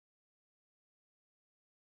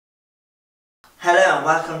Hello and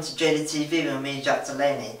welcome to JDTV with me, Jack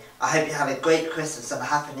Delaney. I hope you had a great Christmas and a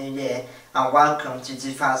Happy New Year and welcome to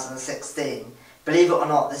 2016. Believe it or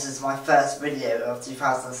not, this is my first video of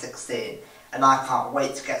 2016 and I can't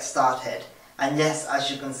wait to get started. And yes, as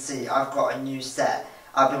you can see, I've got a new set.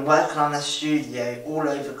 I've been working on a studio all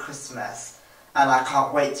over Christmas and I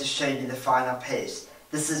can't wait to show you the final piece.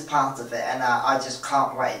 This is part of it and I just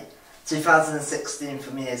can't wait. 2016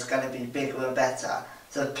 for me is going to be bigger and better.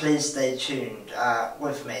 So please stay tuned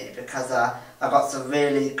with me because I've got some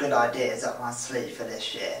really good ideas up my sleeve for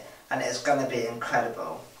this year and it's going to be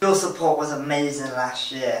incredible. Your support was amazing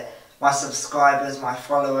last year. My subscribers, my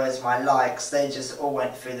followers, my likes, they just all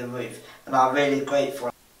went through the roof and I'm really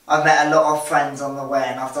grateful. I've met a lot of friends on the way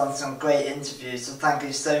and I've done some great interviews, so thank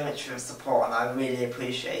you so much for your support and I really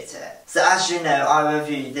appreciate it. So as you know, I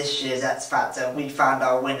reviewed this year's X Factor and we found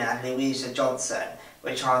our winner, Louisa Johnson,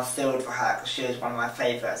 which I'm thrilled for her because she was one of my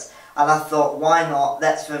favourites. And I thought, why not,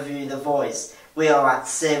 let's review The Voice. We are at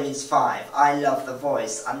Series 5. I love The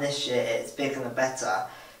Voice and this year it's bigger and better.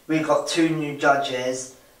 We got two new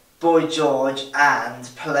judges, Boy George and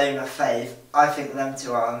Paloma Faith. I think them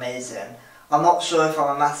two are amazing. I'm not sure if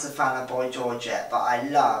I'm a massive fan of Boy George yet, but I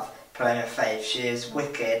love Paloma Faith. She is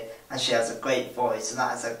wicked and she has a great voice and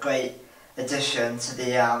that is a great addition to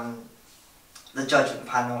the judgment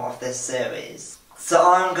panel of this series.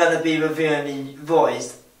 So I'm going to be reviewing The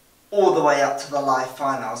Voice all the way up to the live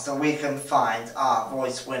final so we can find our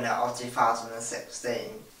Voice winner of 2016.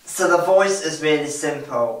 So The Voice is really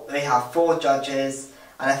simple. We have 4 judges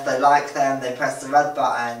and if they like them they press the red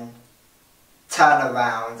button, turn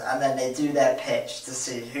around and then they do their pitch to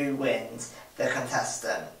see who wins the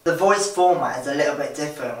contestant. The Voice format is a little bit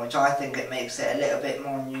different, which I think it makes it a little bit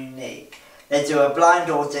more unique. They do a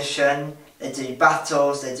blind audition, they do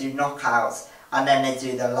battles, they do knockouts, and then they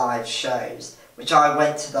do the live shows, which I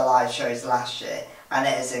went to the live shows last year and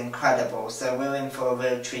it is incredible, so we're in for a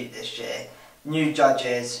real treat this year. New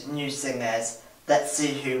judges, new singers, let's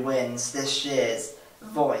see who wins this year's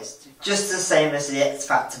Voice. Just the same as the X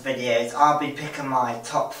Factor videos, I'll be picking my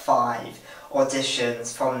top 5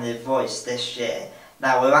 auditions from The Voice this year.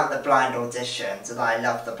 Now we're at the blind auditions and I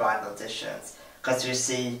love the blind auditions because we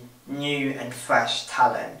see new and fresh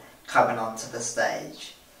talent coming onto the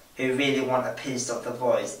stage who really want a piece of The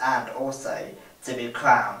Voice and also to be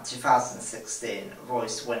crowned 2016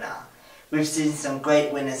 Voice winner. We've seen some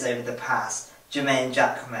great winners over the past. Jermaine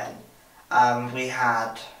Jackman, we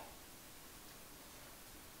had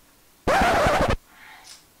and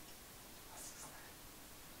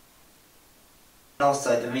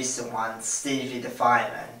also the recent one, Stevie the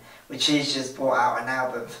Fireman, which he's just brought out an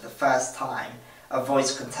album for the first time. A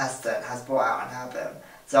Voice contestant has brought out an album,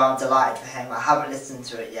 so I'm delighted for him. I haven't listened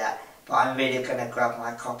to it yet, but I'm really going to grab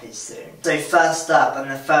my copy soon. So first up,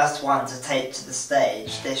 and the first one to take to the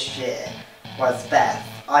stage this year was Beth.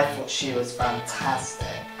 I thought she was fantastic.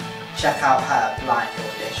 Check out her blind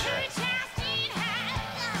audition.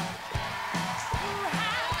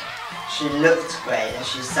 She looks great and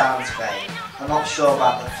she sounds great. I'm not sure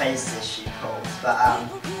about the faces she pulls, but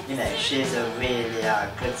you know, she's a really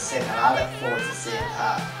good singer. I look forward to seeing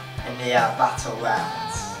her in the battle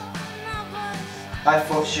rounds. I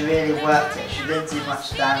thought she really worked it. She didn't do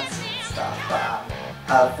much dancing and stuff, but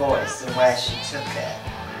her voice and where she took it,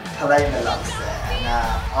 Paloma loves it, and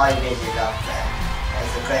I really loved it. It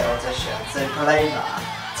was a great audition. So Paloma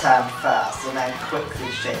turned first, and then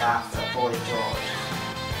quickly straight after Boy George.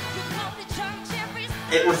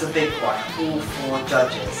 It was a big one. All 4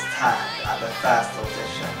 judges turned at the first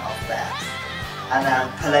audition of theirs. And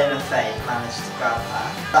Paloma Faith managed to grab her.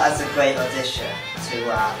 That is a great audition to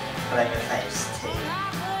Paloma Faith's team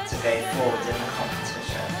to go forward in the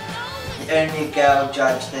competition. The only girl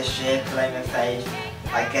judge this year, Paloma Faith,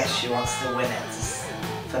 I guess she wants to win it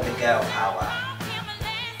for the girl power.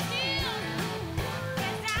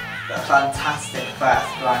 But a fantastic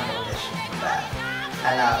first blind audition for Beth.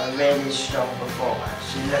 And a really strong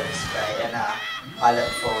performance. She looks great and I look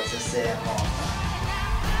forward to seeing more.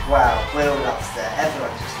 Well, Will loves it,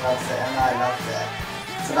 everyone just loves it and I loved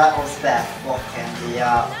it. So that was Beth walking the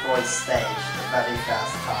Voice stage the very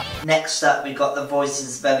first time. Next up we got The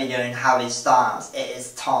Voice's very own Harry Styles. It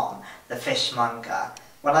is Tom, the fishmonger.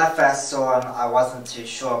 When I first saw him I wasn't too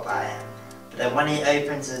sure about him. But then when he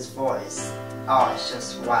opens his voice, oh, it's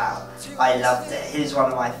just wow. I loved it. He's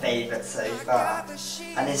one of my favourites so far.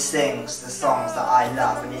 And he sings the songs that I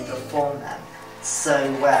love and he performed them so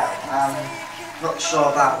well. Not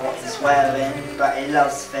sure about what he's wearing, but he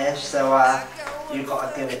loves fish, so you've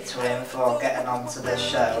got to give it to him for getting onto the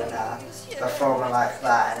show and performing like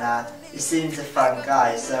that. And he seems a fun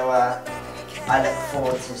guy, so I look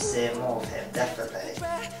forward to seeing more of him, definitely.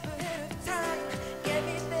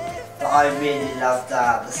 But I really loved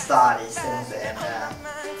the style he sings it in.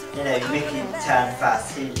 You know, Ricky turned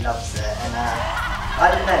first, he loves it, and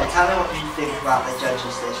I don't know, tell me what you think about the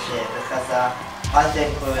judges this year, because I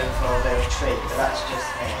think we're in for a real treat, but that's just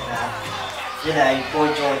me. You know,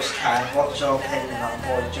 Boy George turned. What's your opinion on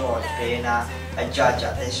Boy George being a judge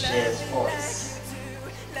at this year's Voice?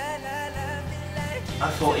 I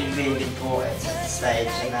thought he really brought it to the stage,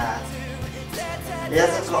 and he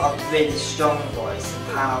hasn't got a really strong voice and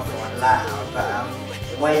powerful and loud, but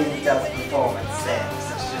the way he does perform and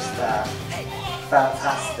sings, it's just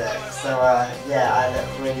fantastic. So yeah, I look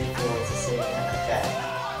really forward to seeing him again.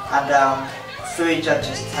 And 3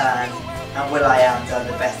 judges turned, and will.i.am done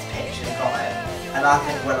the best picture and got it. And I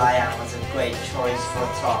think will.i.am was a great choice for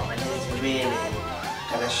Tom, and he's really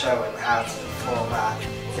going to show him how to perform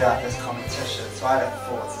throughout this competition. So I look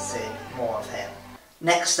forward to seeing more of him.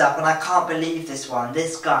 Next up, and I can't believe this one,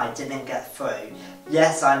 this guy didn't get through.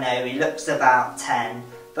 Yes, I know, he looks about 10,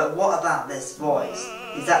 but what about this voice?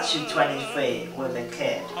 He's actually 23 with a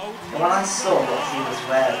kid. And when I saw what he was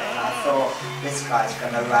wearing, I thought, this guy's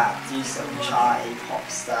going to rap, do some charty pop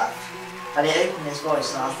stuff. And he opened his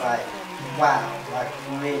voice and I was like, wow, like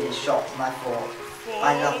really shocked, and I thought,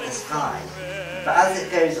 I love this guy. But as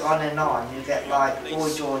it goes on, you get like, Boy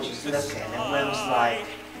George is looking and Will's like,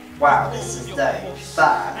 wow, this is dope,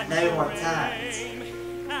 but no one turns.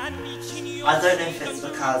 I don't know if it's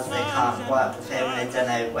because they can't work with him and they don't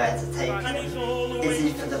know where to take him. Is he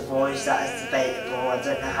for the voice? That is debatable. I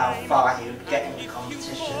don't know how far he would get in the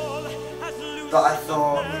competition. But I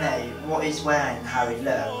thought, you know, what he's wearing and how he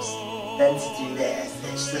looks, then to do this,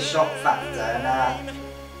 it's the shock factor, and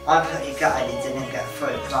I'm pretty gutted he didn't get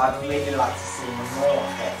through, because I'd really like to see more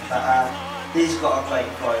of him. But he's got a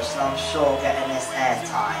great voice, and I'm sure getting this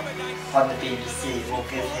airtime on the BBC will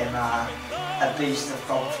give him a boost of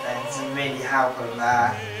confidence and really help him.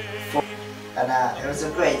 And it was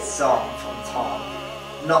a great song from Tom.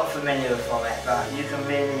 Not familiar from it, but you can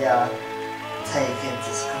really take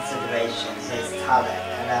into consideration his talent.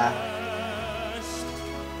 And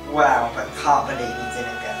wow, but can't believe he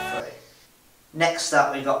didn't get through. Next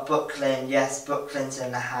up, we got Brooklynne. Yes, Brooklynne's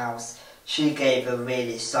in the house. She gave a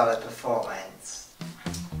really solid performance.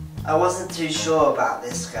 I wasn't too sure about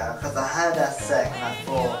this girl because I heard her sing and I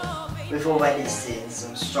thought, we've already seen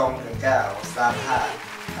some stronger girls than her.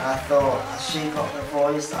 And I thought, has she got the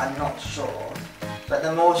voice? I'm not sure. But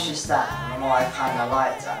the more she sang, the more I kind of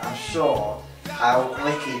liked her. And I'm sure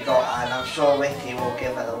Ricky got her, and I'm sure Ricky will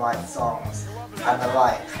give her the right songs and the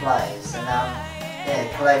right clothes. And yeah,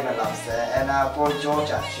 Paloma loves it, and Boy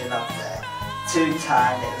George actually loves it. 2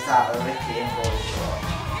 turned, it was out of Ricky and Boy George.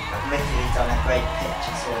 But Ricky's done a great pitch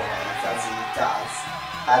as always, as he does.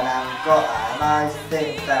 And got her, and I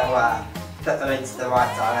think they'll put her into the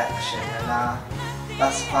right direction, and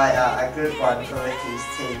that's quite a good one for Ricky's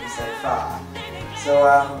team so far. So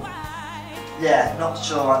yeah, not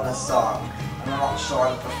sure on the song, and I'm not sure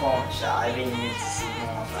on the performance yet. I really need to see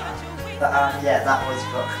more of that. But yeah, that was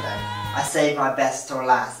Brooklynne. I saved my best till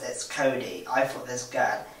last, it's Cody. I thought this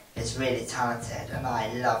girl is really talented, and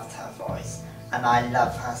I loved her voice, and I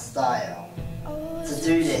love her style. To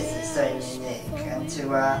do this is so unique, and to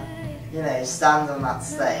you know, stand on that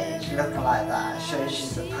stage looking like that shows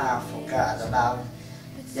she's a powerful girl. And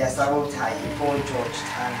yes, I will tell you, Boy George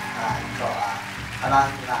turned her and got her, and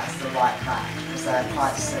I think that is the right match because they're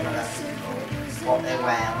quite similar people, what they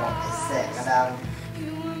wear and what they sing.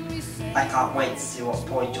 And I can't wait to see what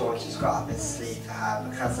Boy George has got up his sleeve for her,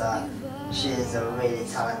 because she is a really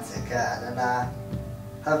talented girl, and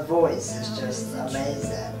her voice is just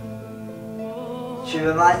amazing. She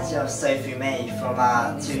reminds me of Sophie May from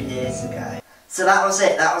 2 years ago. So that was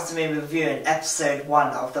it, that was me reviewing episode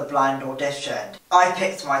 1 of the Blind Audition. I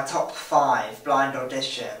picked my top 5 blind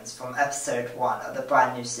auditions from episode 1 of the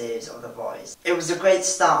brand new series of The Voice. It was a great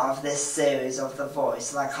start of this series of The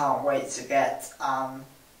Voice, and I can't wait to get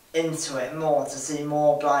into it more, to see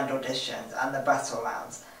more blind auditions and the battle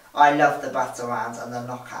rounds. I love the battle rounds and the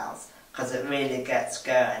knockouts because it really gets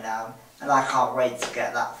going, and I can't wait to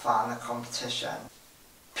get that far in the competition.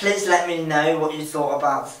 Please let me know what you thought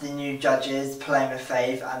about the new judges, Paloma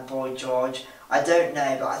Faith and Boy George. I don't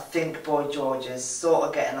know, but I think Boy George is sort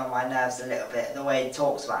of getting on my nerves a little bit, the way he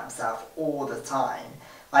talks about himself all the time.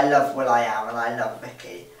 I love will.i.am and I love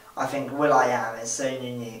Ricky. I think will.i.am is so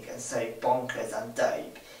unique and so bonkers and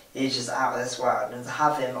dope. He's just out of this world, and to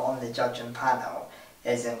have him on the judging panel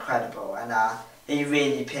is incredible, and he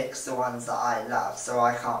really picks the ones that I love, so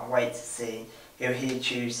I can't wait to see who he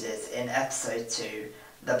chooses in episode 2,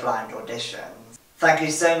 The Blind Audition. Thank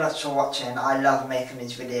you so much for watching. I love making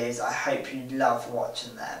these videos. I hope you love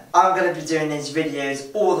watching them. I'm going to be doing these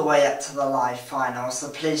videos all the way up to the live final,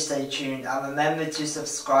 so please stay tuned and remember to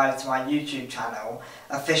subscribe to my YouTube channel,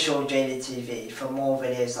 Official JDTV, for more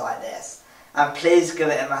videos like this. And please give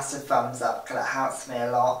it a massive thumbs up because it helps me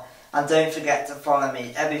a lot. And don't forget to follow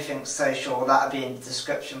me, everything social, that'll be in the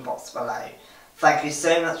description box below. Thank you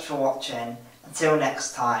so much for watching. Until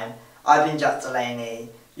next time, I've been Jack Delaney.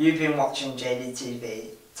 You've been watching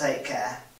JDTV. Take care.